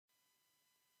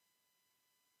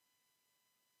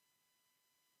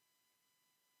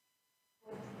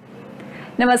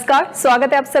नमस्कार,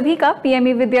 स्वागत है आप सभी का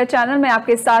PMeVIDYA चैनल में।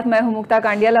 आपके साथ मैं हूं मुक्ता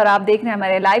कांडियल और आप देख रहे हैं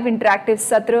हमारे लाइव इंटरैक्टिव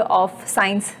सत्र ऑफ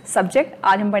साइंस सब्जेक्ट।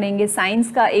 आज हम पढ़ेंगे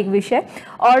साइंस का एक विषय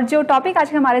और जो टॉपिक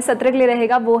आज हमारे सत्र के लिए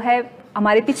रहेगा वो है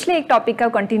हमारे पिछले एक टॉपिक का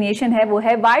कंटिन्यूएशन है, वो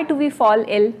है why do we fall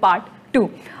ill part 2।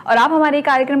 और आप हमारे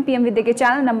कार्यक्रम PMeVIDYA के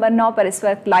चैनल नंबर 9 पर इस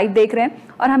वक्त लाइव देख रहे हैं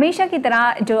और हमेशा की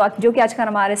तरह जो कि आज का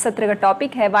हमारे सत्र का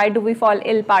टॉपिक है why do we fall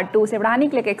ill part 2 से पढ़ाने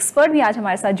के लिए एक एक्सपर्ट भी आज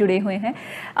हमारे साथ जुड़े हुए हैं।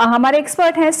 हमारे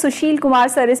एक्सपर्ट हैं सुशील कुमार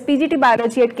सर, इस PGT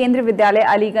बायोलॉजी एट केंद्रीय विद्यालय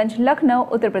अलीगंज, लखनऊ,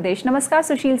 उत्तर प्रदेश। नमस्कार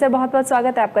सुशील सर, बहुत बहुत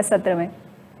स्वागत है आपका सत्र में।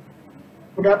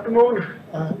 Good afternoon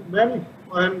ma'am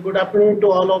and good afternoon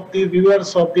to all of the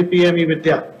viewers of the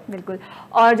PMeVIDYA। बिल्कुल,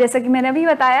 और जैसा कि मैंने अभी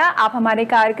बताया, आप हमारे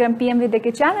कार्यक्रम PMeVIDYA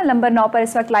के चैनल नंबर 9 पर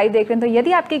इस वक्त लाइव देख रहे हैं। तो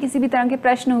यदि आपके किसी भी तरह के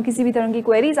प्रश्न हो, किसी भी तरह की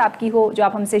क्वेरीज आपकी हो जो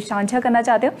आप हमसे साझा करना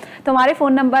चाहते हो, तो हमारे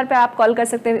फ़ोन नंबर पर आप कॉल कर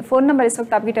सकते हैं। फ़ोन नंबर इस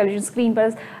वक्त आपकी टेलीविजन स्क्रीन पर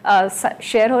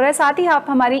शेयर हो रहा है। साथ ही आप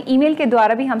हमारी ईमेल के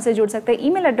द्वारा भी हमसे जुड़ सकते हैं।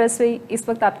 ईमेल एड्रेस भी इस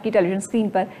वक्त आपकी टेलीविजन स्क्रीन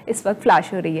पर इस वक्त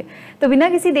फ्लैश हो रही है। तो बिना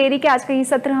किसी देरी के आज का ये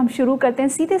सत्र हम शुरू करते हैं,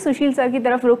 सीधे सुशील सर की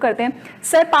तरफ रुख करते हैं।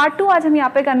 सर, पार्ट 2 आज हम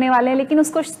यहाँ पे करने वाले हैं, लेकिन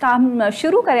उसको हम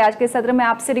शुरू करें आज के सत्र में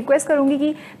आपसे रिक्वेस्ट करूंगी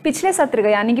कि पिछले सत्र का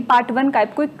यानी कि पार्ट 1 का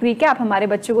कोई रिकैप हमारे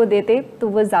बच्चों को देते तो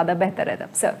वो ज्यादा बेहतर रहता।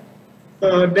 Sir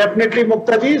Definitely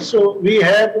Mukta ji, so we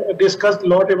have discussed a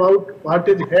lot about what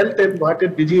is health and what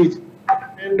is disease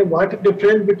and what is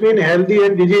difference between healthy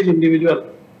and disease individual.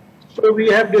 So we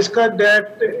have discussed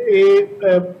that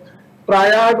a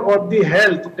triad of the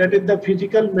health, that is the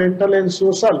physical, mental and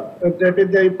social, that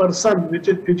is the person which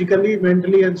is physically,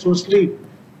 mentally and socially,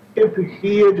 if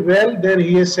he is well, then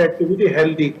he is said to be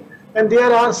healthy. And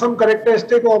there are some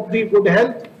characteristics of the good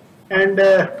health, and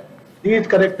these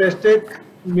characteristics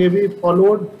may be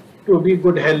followed to be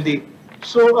good healthy.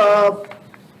 So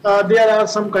there are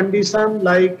some conditions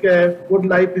like good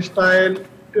lifestyle,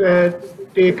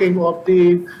 taking of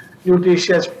the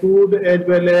nutritious food, as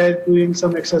well as doing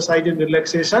some exercise and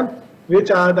relaxation,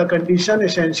 which are the conditions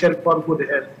essential for good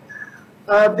health.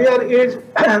 There is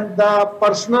the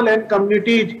personal and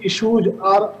community issues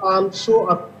are also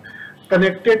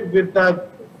connected with the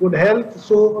good health,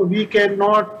 so we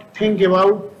cannot think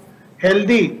about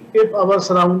healthy if our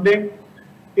surrounding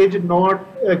is not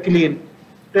clean.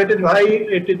 That is why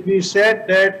it is be said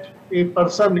that a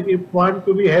person, if want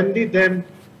to be healthy, then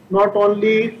not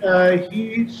only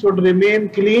he should remain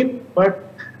clean,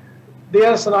 but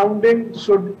their surrounding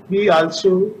should be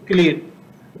also clean.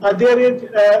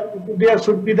 There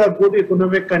should be the good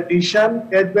economic condition,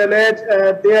 as well as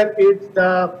there is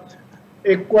the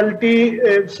equality,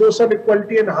 social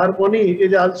equality and harmony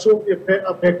is also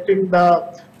affecting the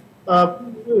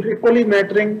equally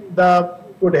mattering the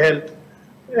good health.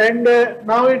 And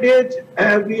nowadays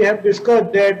we have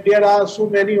discussed that there are so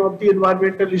many of the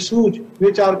environmental issues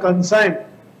which are concerned.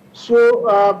 So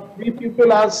we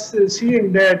people are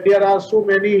seeing that there are so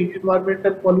many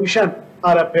environmental pollution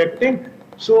are affecting.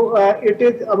 So it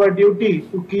is our duty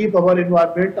to keep our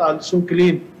environment also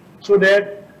clean, so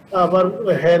that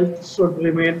our health should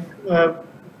remain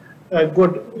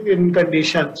good in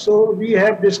condition. So we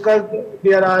have discussed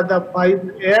there are the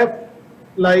 5 F,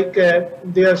 like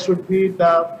there should be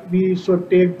we should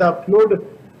take the fluid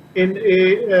in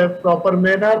a proper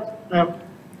manner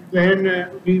when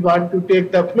we want to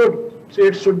take the fluid. So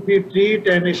it should be treated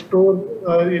and stored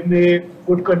in a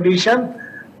good condition.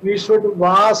 We should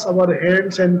wash our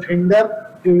hands and fingers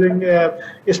during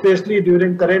especially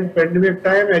during current pandemic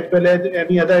time, as well as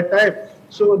any other time.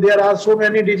 So there are so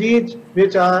many diseases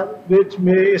which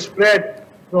may spread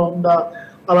from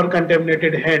our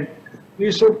contaminated hand.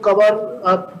 We should cover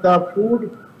up the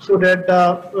food so that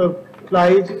the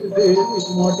flies is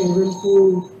not able to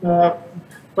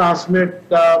transmit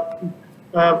the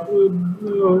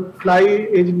fly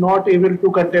is not able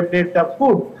to contaminate the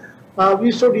food.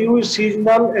 We should use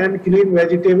seasonal and clean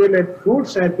vegetable and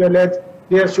fruits, as well as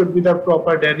there should be the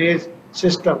proper drainage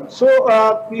system. So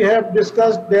we have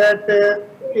discussed that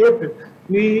if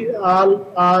we all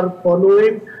are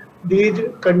following these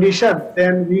conditions,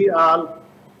 then we all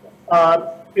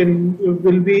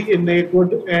will be in a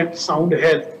good and sound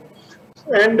health.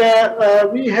 And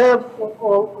we have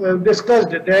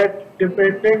discussed that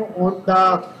depending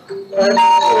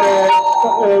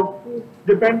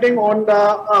on the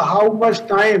how much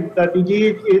time the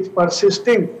disease is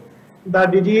persisting, the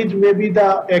disease may be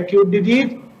the acute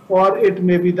disease or it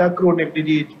may be the chronic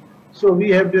disease. So we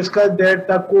have discussed that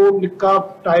the cold,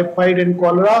 cough, typhoid and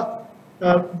cholera,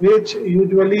 which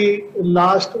usually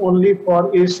last only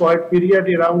for a short period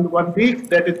around 1 week.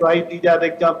 That is why these are the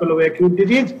example of acute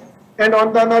disease. And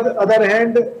on the other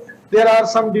hand, there are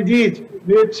some disease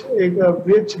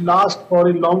which last for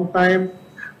a long time,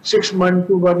 6 months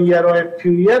to 1 year or a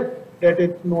few years. that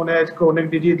is known as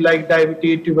chronic disease like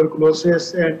diabetes,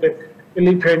 tuberculosis, and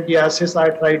elephantiasis,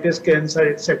 arthritis, cancer,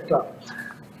 etc.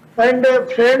 And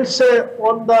friends,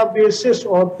 on the basis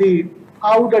of the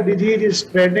how the disease is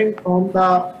spreading from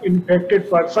the infected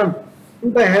person to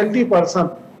the healthy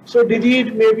person. So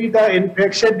disease may be the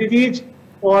infectious disease,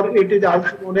 or it is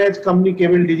also known as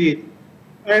communicable disease.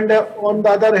 And on the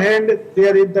other hand,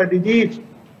 there is the disease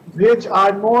which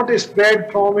are not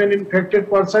spread from an infected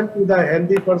person to the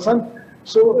healthy person.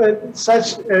 So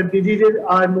such diseases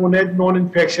are known as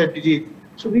non-infectious disease.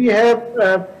 So we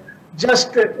have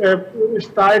just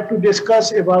start to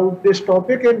discuss about this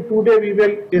topic, and today we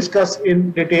will discuss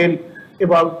in detail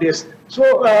about this.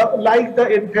 So like the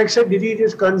infectious disease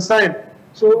is concerned,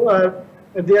 so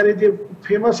there is a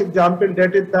famous example,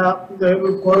 that is the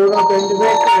corona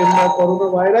pandemic and the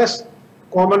coronavirus,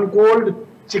 common cold,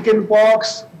 chicken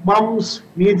pox, mumps,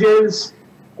 measles,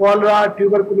 cholera,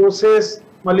 tuberculosis,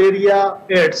 malaria,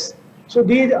 AIDS. So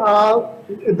these are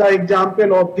the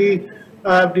example of the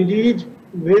disease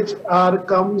which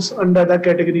comes under the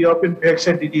category of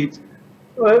infectious disease.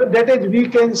 That is, we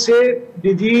can say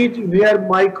disease where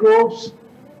microbes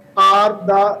are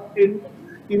the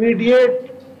immediate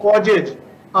causes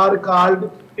are called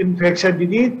infectious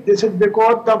disease. This is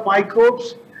because the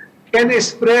microbes can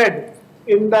spread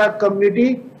in the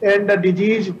community, and the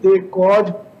disease they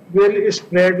cause will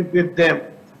spread with them.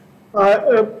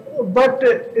 But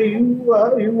you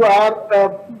are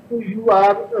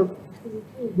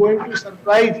going to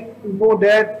surprise to know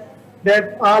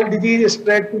that all disease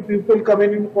spread to people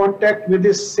coming in contact with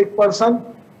this sick person,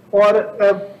 or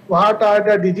what are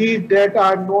the disease that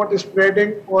are not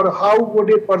spreading, or how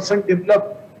would a person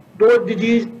develop those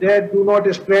disease that do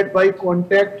not spread by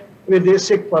contact with a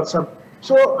sick person.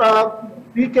 So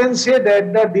we can say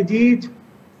that the disease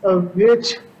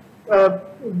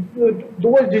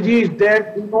those disease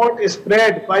that do not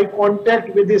spread by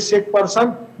contact with a sick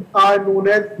person are known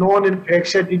as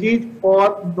non-infectious disease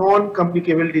or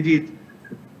non-communicable disease.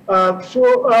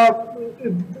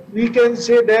 We can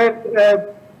say that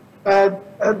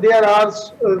there are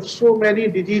so many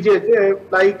diseases,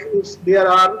 like there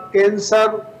are cancer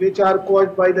which are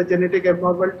caused by the genetic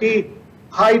abnormality,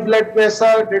 high blood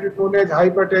pressure, that is known as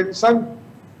hypertension,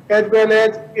 as well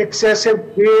as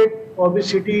excessive weight,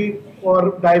 obesity,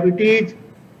 or diabetes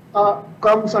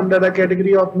comes under the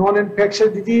category of non-infectious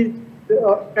disease,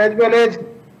 as well as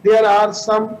there are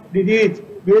some disease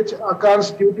which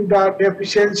occurs due to the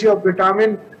deficiency of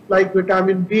vitamin, like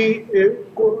vitamin B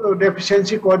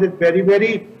deficiency causes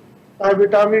beriberi,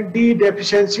 vitamin D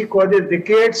deficiency causes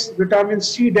rickets, vitamin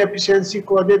C deficiency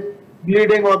causes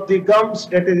bleeding of the gums,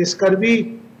 that is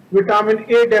scurvy, vitamin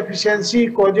A deficiency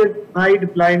causes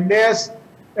night blindness,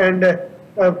 and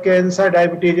cancer,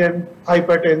 diabetes, and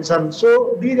hypertension.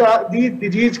 So these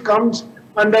disease comes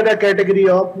under the category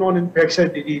of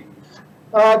non-infectious disease.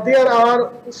 There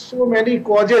are so many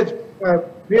causes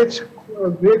which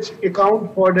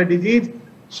account for the disease.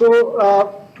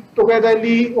 So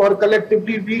togetherly or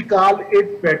collectively we call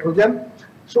it pathogen.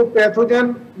 So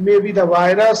pathogen may be the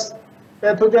virus,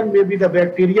 pathogen may be the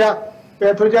bacteria,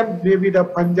 pathogen may be the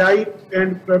fungi,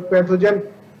 and pathogen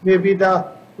may be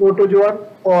the protozoan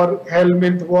or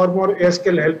helminth worm or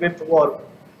Escherichia helminth worm.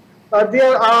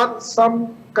 There are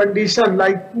some conditions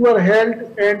like poor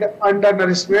health and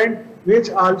undernourishment which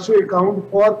also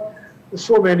account for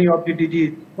so many of the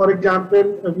disease. For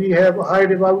example, we have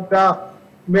heard about the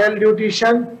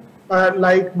malnutrition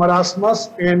like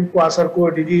marasmus and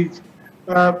Kwashiorkor disease.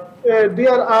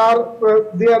 There are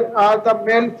the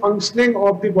malfunctioning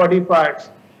of the body parts,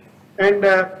 and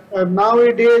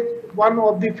nowadays one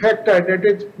of the factor that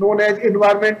is known as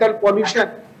environmental pollution.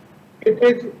 It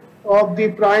is of the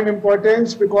prime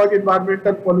importance because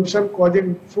environmental pollution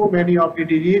causing so many of the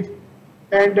disease,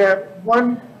 and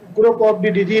one group of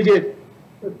the diseases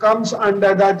comes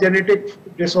under the genetic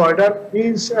disorder,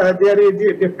 means there is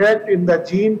a defect in the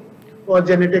gene or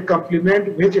genetic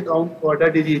complement which account for the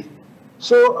disease.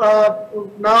 So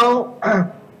now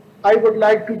I would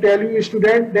like to tell you,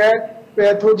 student, that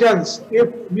pathogens, if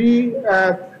we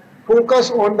focus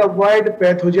on the word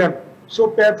pathogen, so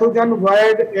pathogen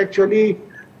word actually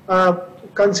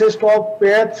consists of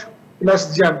path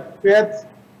plus gen.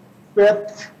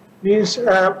 Path means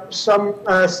some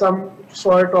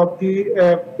sort of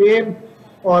the pain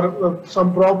or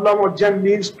some problem, or gen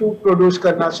means to produce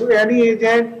karna. So any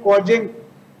agent causing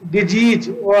disease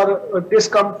or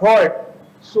discomfort,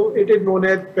 so it is known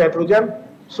as pathogen.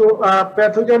 So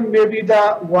pathogen may be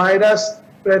the virus,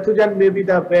 pathogen may be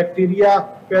the bacteria,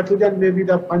 pathogen may be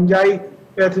the fungi,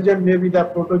 pathogen may be the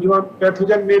protozoan,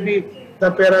 pathogen may be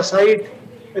the parasite,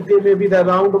 they may be the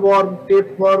roundworm,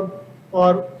 tapeworm,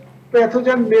 or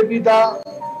pathogen may be the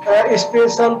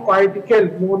special particle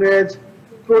known as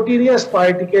proteinous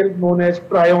particle known as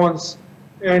prions.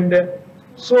 And I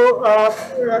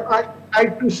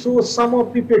like to show some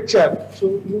of the picture,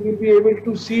 so you will be able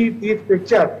to see these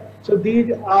picture. So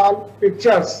these all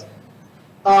pictures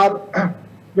are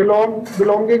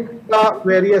belonging to the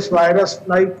various virus.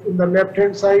 Like in the left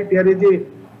hand side there is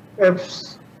a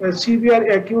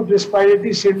severe acute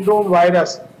respiratory syndrome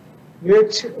virus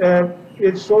which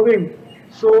is showing.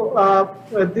 So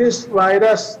this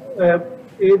virus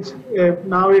is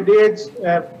nowadays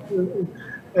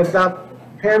the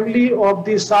family of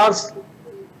the SARS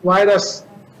virus,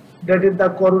 that is the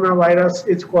coronavirus,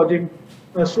 is causing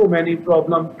so many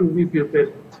problems to the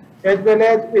people. As well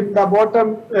as in the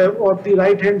bottom of the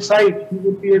right hand side, you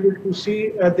will be able to see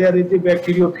there is a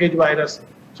bacteriophage virus.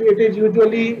 So it is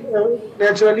usually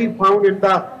naturally found in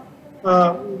the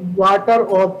water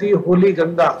of the Holy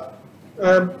Ganga.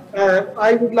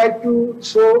 I would like to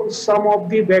show some of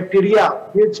the bacteria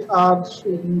which are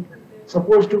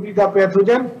supposed to be the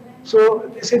pathogen. So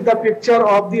this is the picture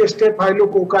of the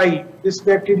Staphylococci, this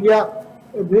bacteria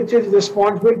which is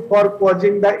responsible for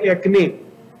causing the acne.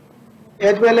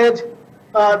 As well as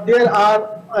there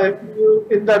are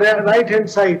in the right hand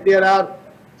side there are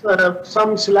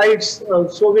some slides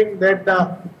showing that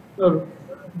the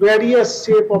various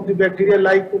shape of the bacteria,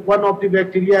 like one of the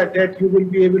bacteria that you will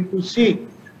be able to see,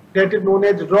 that is known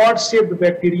as rod shaped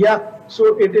bacteria,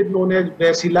 so it is known as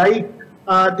bacilli.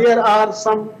 There are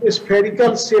some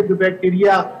spherical shaped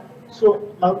bacteria,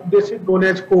 so this is known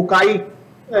as cocci.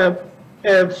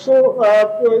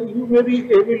 You may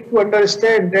be able to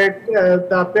understand that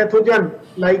the pathogen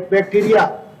like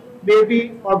bacteria may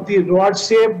be of the rod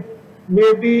shape,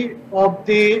 may be of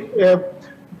the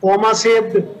comma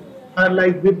shaped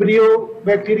like Vibrio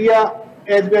bacteria,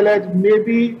 as well as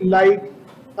maybe like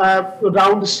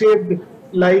round shaped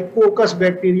like coccus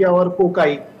bacteria or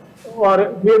cocci,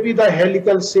 or maybe the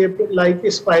helical shaped like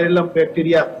spirillum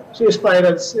bacteria, so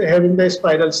spirals having the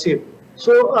spiral shape.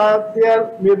 So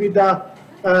there may be the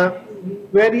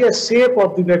various shape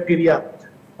of the bacteria.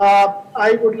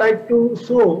 I would like to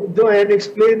show and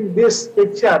explain this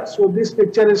picture. So this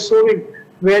picture is showing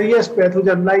various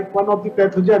pathogen, like one of the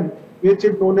pathogen which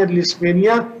is known as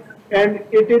Leishmania, and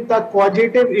it is the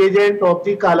causative agent of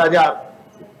the Kala-Jar.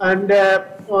 And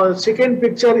second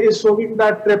picture is showing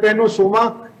the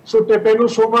Trypanosoma. So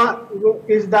Trypanosoma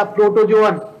is the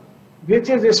protozoan which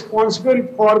is responsible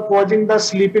for causing the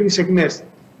sleeping sickness.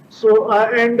 So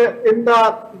and in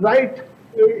the right,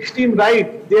 extreme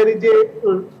right, there is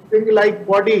a thing like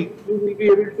body you will be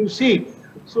able to see.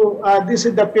 So this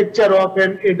is the picture of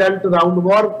an adult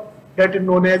roundworm that is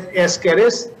known as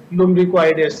Ascaris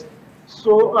lumbricoides.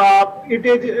 So it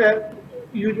is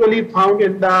usually found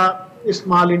in the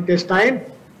small intestine,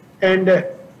 and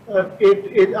it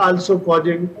is also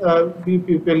causing the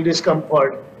people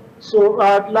discomfort. So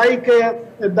like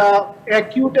the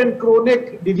acute and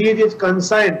chronic disease is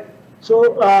concerned,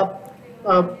 so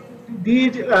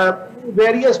these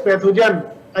various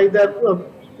pathogen, either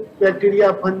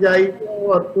bacteria, fungi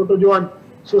or protozoan,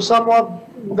 so some of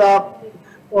the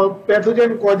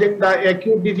pathogen causing the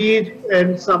acute disease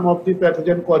and some of the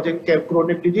pathogen causing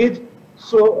chronic disease.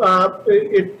 So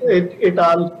it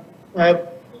all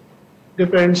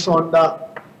depends on the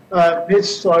which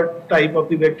sort type of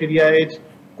the bacteria is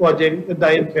causing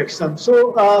the infection.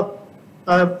 So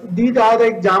these are the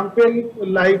example,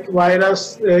 like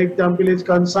virus example is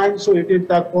concerned. So it is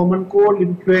the common cold,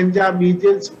 influenza,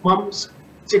 measles, mumps,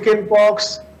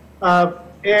 chickenpox,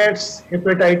 AIDS,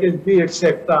 hepatitis B,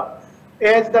 etc.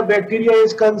 As the bacteria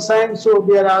is concerned, so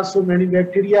there are so many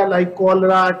bacteria like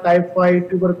cholera,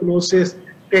 typhoid, tuberculosis,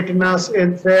 tetanus,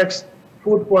 anthrax,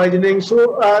 food poisoning.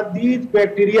 So these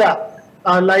bacteria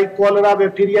like cholera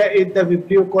bacteria is the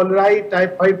Vibrio cholerae,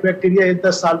 typhoid bacteria is the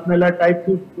Salmonella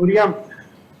typhimurium,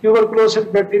 tuberculosis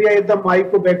bacteria is the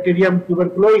Mycobacterium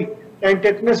tuberculosis, and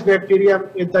tetanus bacterium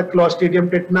is the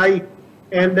Clostridium tetani,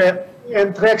 and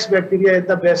anthrax bacteria is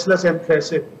the Bacillus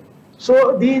anthracis.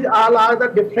 So these all are the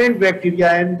different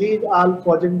bacteria, and these all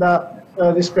causing the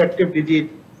respective disease.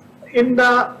 In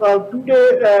the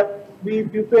today we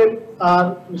people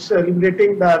are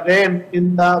celebrating the rain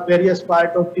in the various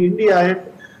parts of India, and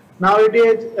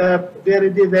nowadays there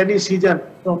is a rainy season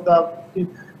from the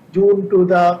June to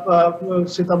the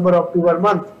September, October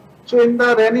month. So in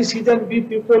the rainy season, we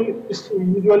people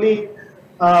usually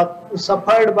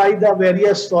suffered by the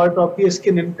various sort of the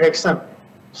skin infection.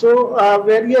 So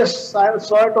various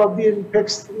sort of the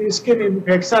skin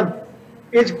infection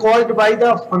is caused by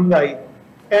the fungi,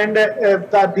 and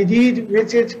the disease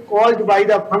which is caused by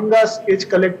the fungus is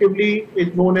collectively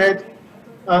known as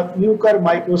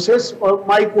mucormycosis or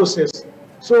mycosis.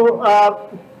 So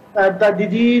the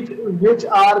disease which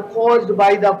are caused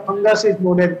by the fungus is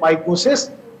known as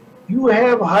mycosis. You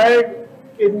have heard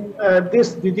in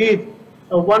this disease,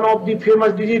 one of the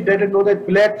famous disease that is known as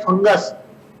black fungus,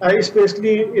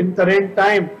 especially in current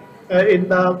time in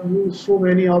the so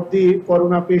many of the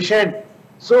corona patient.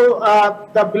 So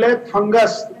the black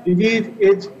fungus disease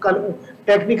is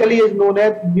technically is known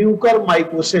as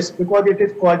mucormycosis because it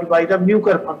is caused by the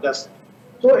mucor fungus.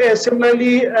 So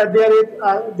similarly,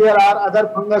 there are other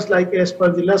fungus like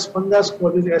aspergillus fungus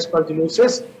causes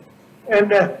aspergillosis,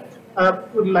 and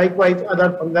likewise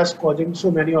other fungus causing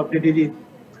so many of the disease.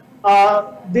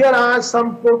 There are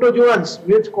some protozoans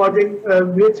which causing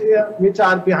which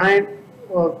are behind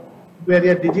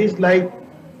various disease like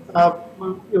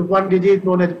one disease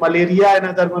known as malaria,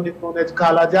 another one is known as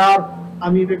kala-jar,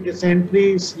 amoebic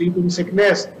dysentery, sleeping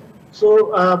sickness.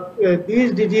 So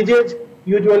these diseases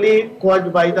usually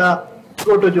caused by the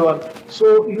protozoan.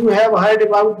 So you have heard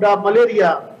about the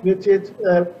malaria, which is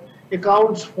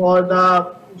accounts for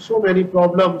the so many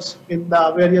problems in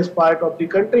the various part of the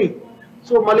country.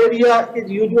 So malaria is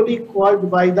usually caused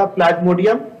by the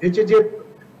plasmodium, which is a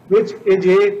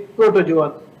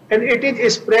protozoan, and it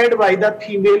is spread by the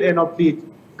female anopheles.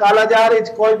 Kala-jar is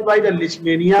caused by the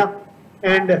leishmania,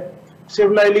 and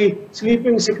similarly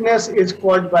sleeping sickness is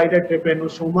caused by the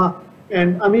trypanosoma,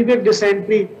 and amoebic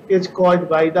dysentery is caused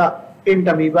by the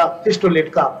entamoeba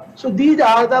histolytica. So these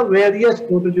are the various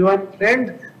protozoan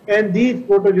friends, and these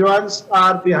protozoans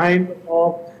are behind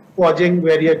of causing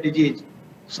various disease.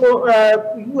 So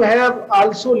you have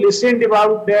also listened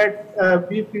about that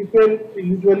we people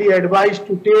usually advised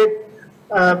to take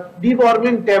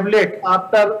deworming tablet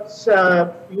after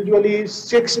usually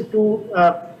 6 to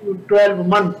 12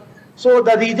 months. So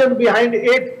the reason behind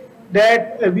it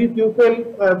that we people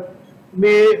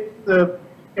may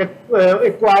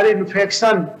acquire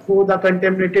infection through the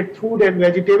contaminated food and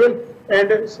vegetable,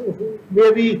 and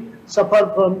maybe suffer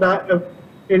from the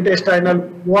intestinal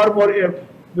worm or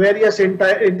various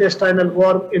intestinal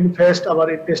worm infest our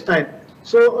intestine.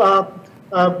 So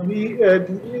we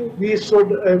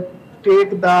should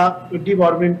take the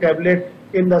deworming tablet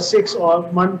in the 6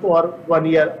 month or 1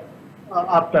 year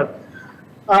after.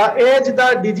 As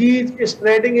the disease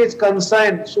spreading is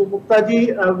concerned, so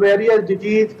Muktaji, various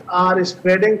disease are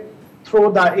spreading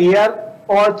through the air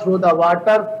or through the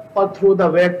water or through the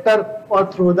vector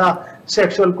or through the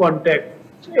sexual contact.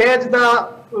 So as the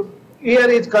air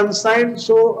is concerned,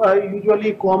 so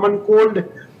usually common cold,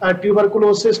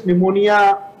 tuberculosis,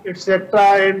 pneumonia,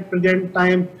 etc. and present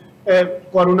time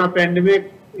corona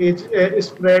pandemic is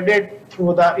spreaded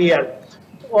through the air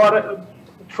or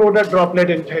through the droplet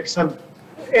infection.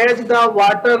 As the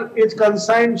water is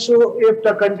concerned, so if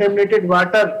the contaminated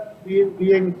water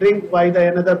being drink by the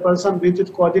another person which is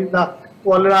causing the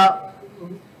cholera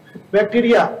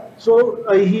bacteria, so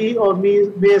he or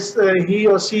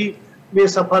she may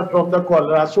suffer from the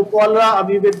cholera. So cholera,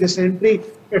 amoebic dysentery,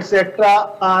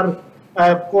 etc. are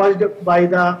caused by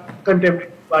the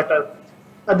contaminated water.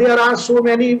 There are so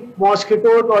many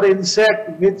mosquitoes or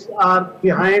insects which are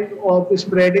behind of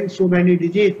spreading so many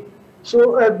disease.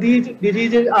 So these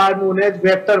diseases are known as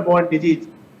vector-borne disease.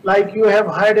 Like you have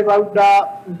heard about the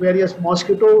various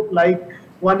mosquito, like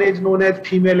one is known as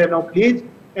female anopheles,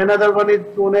 another one is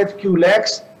known as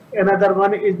Culex, another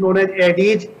one is known as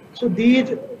Aedes. So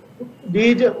these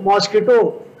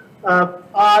mosquito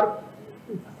are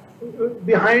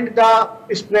behind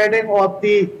the spreading of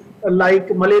the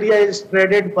like malaria is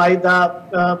spreaded by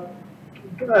the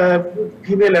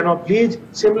female anopheles.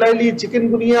 Similarly,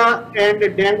 chikungunya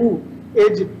and dengue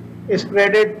is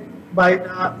spreaded by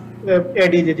the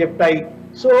Aedes aegypti.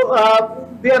 So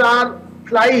there are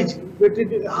flies, which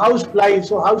is house flies.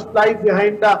 So house flies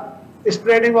behind the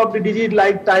spreading of the disease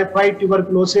like typhoid,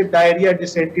 tuberculosis, diarrhea,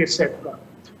 dysentery, etc.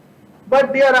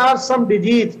 But there are some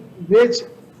disease which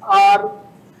are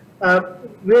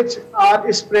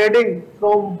spreading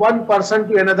from one person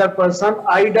to another person,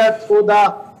 either through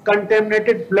the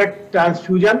contaminated blood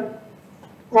transfusion,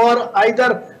 or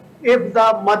either if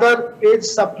the mother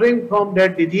is suffering from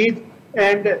that disease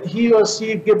and he or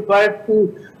she give birth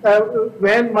to,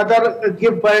 when mother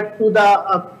give birth to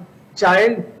the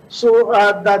child, so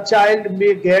the child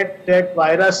may get that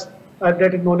virus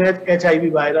that is known as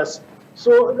HIV virus.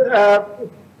 So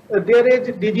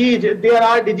there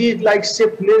are disease like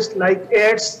syphilis, like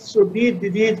AIDS. So these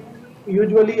disease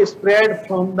usually spread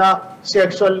from the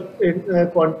sexual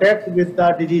contact with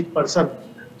the diseased person.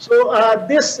 So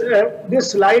this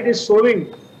slide is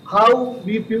showing how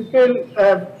we people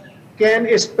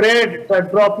can spread the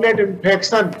droplet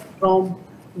infection from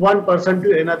one person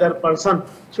to another person.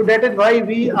 So that is why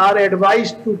we are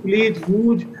advised to please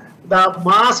use the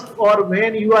mask, or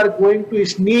when you are going to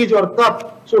sneeze or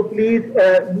cough, so please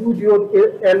use your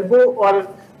elbow, or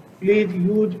please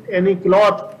use any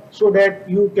cloth so that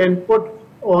you can put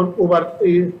on over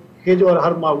his or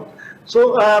her mouth.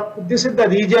 So this is the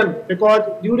reason, because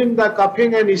during the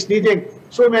coughing and sneezing,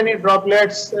 so many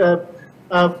droplets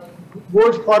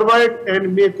goes forward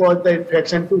and may cause the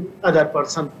infection to other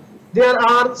person. There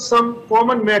are some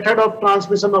common method of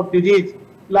transmission of disease,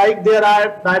 like there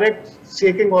are direct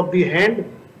shaking of the hand,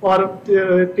 or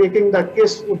taking the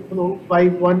kiss by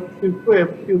one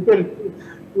pupil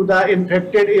to the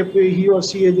infected if he or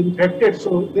she is infected,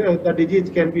 so the disease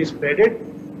can be spreaded.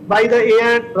 By the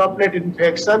air droplet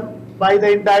infection, by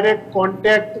the indirect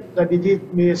contact the disease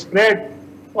may spread,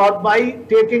 or by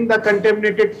taking the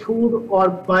contaminated food, or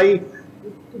by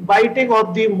biting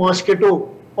of the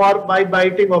mosquito, or by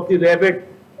biting of the rabbit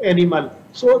animal.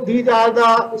 So these are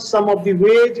the some of the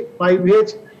ways by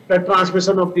which the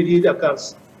transmission of disease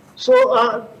occurs.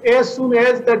 So as soon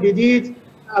as the disease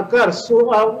occurs,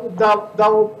 so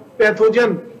the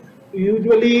pathogen,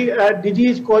 usually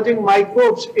disease causing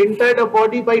microbes, enter the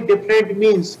body by different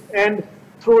means and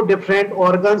through different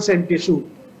organs and tissue.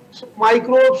 So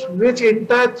microbes which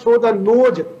enter through the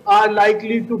nose are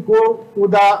likely to go to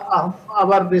the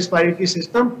our respiratory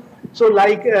system. So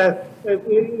like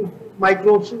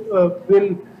microbes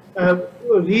will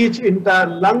reach in the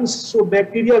lungs. So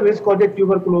bacteria which cause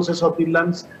tuberculosis of the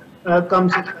lungs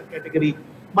comes in the category.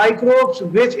 Microbes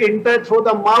which enter through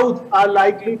the mouth are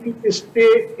likely to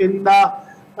stay in the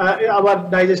our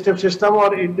digestive system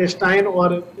or intestine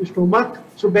or stomach.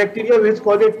 So bacteria which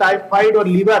cause typhoid or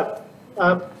liver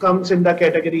comes in the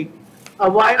category. A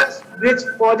virus which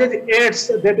causes AIDS,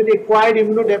 that is acquired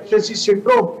immunodeficiency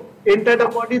syndrome, enter the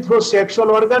body through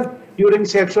sexual organ during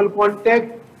sexual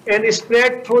contact and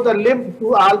spread through the lymph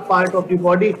to all part of the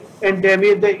body and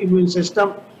damage the immune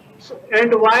system.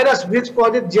 And virus which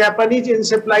causes Japanese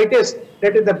encephalitis,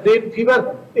 that is the brain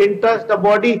fever, enters the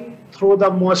body through the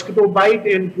mosquito bite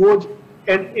and goes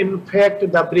and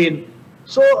infect the brain.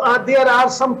 So there are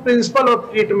some principle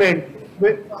of treatment.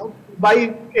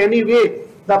 By any way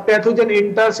the pathogen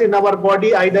enters in our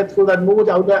body, either through the nose,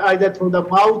 either through the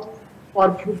mouth,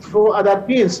 or through other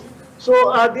means. So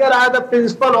there are the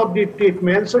principle of the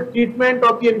treatment. So treatment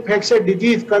of the infectious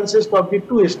disease consists of the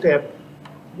two steps.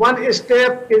 One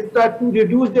step is to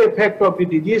reduce the effect of the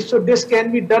disease. So this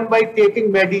can be done by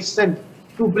taking medicine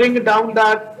to bring down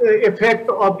the effect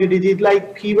of the disease,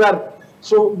 like fever.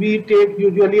 So we take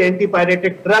usually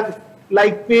antipyretic drug,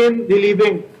 like pain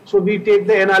relieving. So we take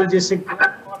the analgesic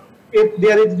drug. If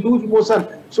there is loose motion,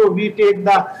 so we take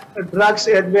the drugs,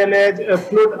 as well as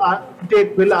fluid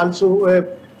take will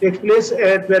also take place,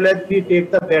 as well as we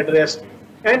take the bed rest.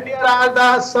 And there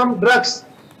are some drugs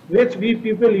which we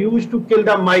people use to kill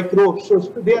the microbes. So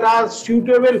there are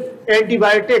suitable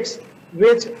antibiotics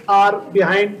which are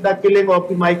behind the killing of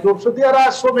the microbes. So there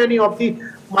are so many of the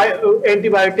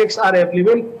antibiotics are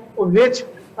available which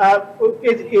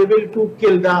is able to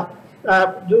kill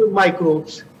the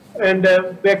microbes and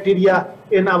bacteria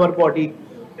in our body.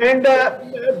 And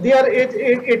there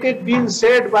it is being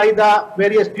said by the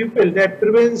various people that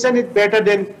prevention is better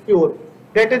than cure.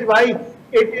 That is why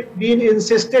it is being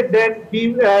insisted that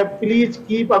we please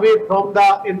keep away from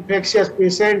the infectious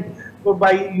patient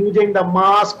by using the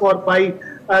mask, or by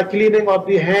cleaning of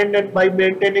the hand, and by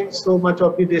maintaining so much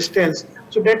of the distance.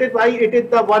 So that is why it is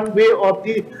the one way of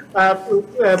the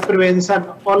prevention.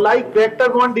 Or like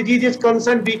vector-borne disease is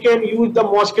concerned, we can use the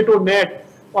mosquito net.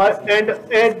 And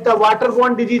as the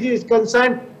waterborne disease is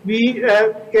concerned, we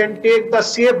can take the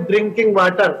safe drinking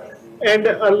water. And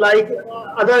like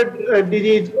other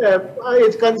disease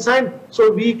is concerned,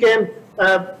 so we can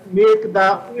make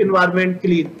the environment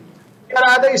clean. There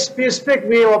are the specific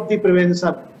way of the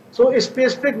prevention. So a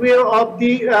specific way of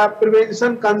the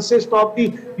prevention consists of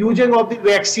the using of the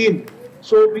vaccine.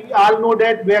 So we all know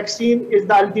that vaccine is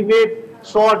the ultimate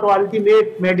sort or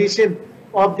ultimate medicine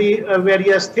of the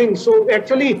various things. So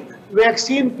actually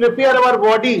vaccine prepare our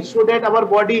body so that our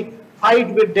body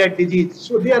fight with that disease.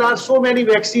 So there are so many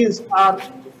vaccines are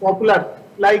popular,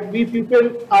 like we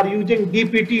people are using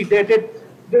DPT, that is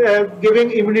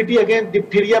giving immunity against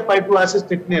diphtheria, pipistrellus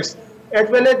tetanus. As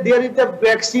well as there is the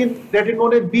vaccine that is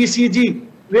known as BCG,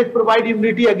 which provide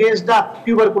immunity against the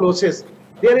tuberculosis.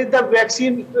 There is the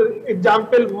vaccine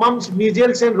example mumps,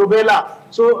 measles and rubella.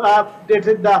 So that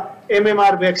is the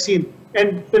MMR vaccine.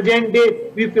 And present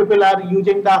day we people are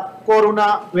using the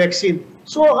corona vaccine.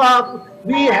 So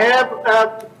we have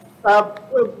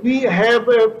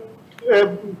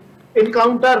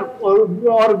encounter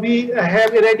or we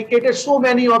have eradicated so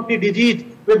many of the disease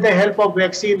with the help of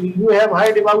vaccine. You have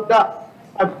heard about the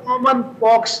common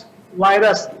pox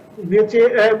virus, which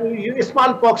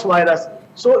smallpox virus.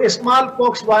 So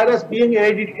smallpox virus being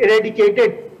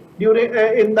eradicated during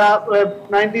in the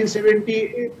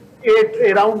 1978,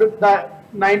 around the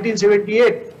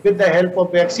 1978 with the help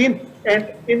of vaccine. And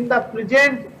in the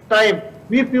present time,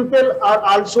 we people are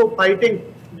also fighting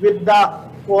with the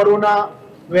corona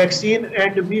vaccine,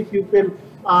 and we people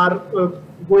are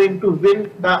going to win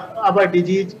our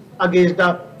disease against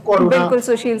the corona. बिल्कुल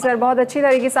सुशील sir, बहुत अच्छी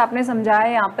तरीके से आपने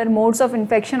समझाया। यहाँ पर modes of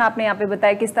infection आपने यहाँ पे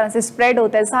बताया, किस तरह से स्प्रेड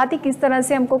होता है, साथ ही किस तरह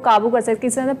से हमको काबू कर सकते हैं,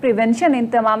 किस तरह से प्रिवेंशन इन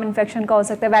तमाम इन्फेक्शन का हो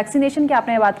सकता है। वैक्सीनेशन की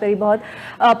आपने बात करी, बहुत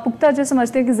पुख्ता जो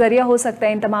समझते हैं कि जरिया हो सकता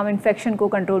है इन तमाम इन्फेक्शन को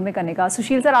कंट्रोल में करने का।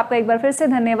 सुशील सर, आपका एक बार फिर से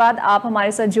धन्यवाद, आप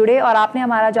हमारे साथ जुड़े और आपने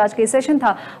हमारा जो आज का सेशन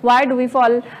था why do we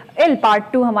fall ill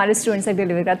part 2 हमारे स्टूडेंट्स तक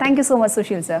डिलीवर करा। Thank you so much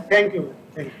Sushil sir. Thank you.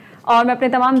 और मैं अपने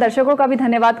तमाम दर्शकों का भी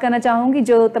धन्यवाद करना चाहूंगी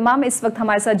जो तमाम इस वक्त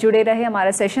हमारे साथ जुड़े रहे,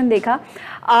 हमारा सेशन देखा।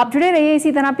 आप जुड़े रहिए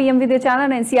इसी तरह पीएम विद्या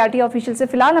चैनल एनसीईआरटी ऑफिशियल से।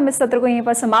 फिलहाल हम इस सत्र को यहीं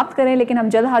पर समाप्त करें, लेकिन हम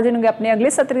जल्द हाजिर होंगे अपने अगले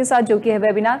सत्र के साथ जो कि है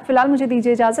वेबिनार। फिलहाल मुझे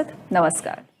दीजिए इजाजत,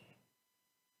 नमस्कार।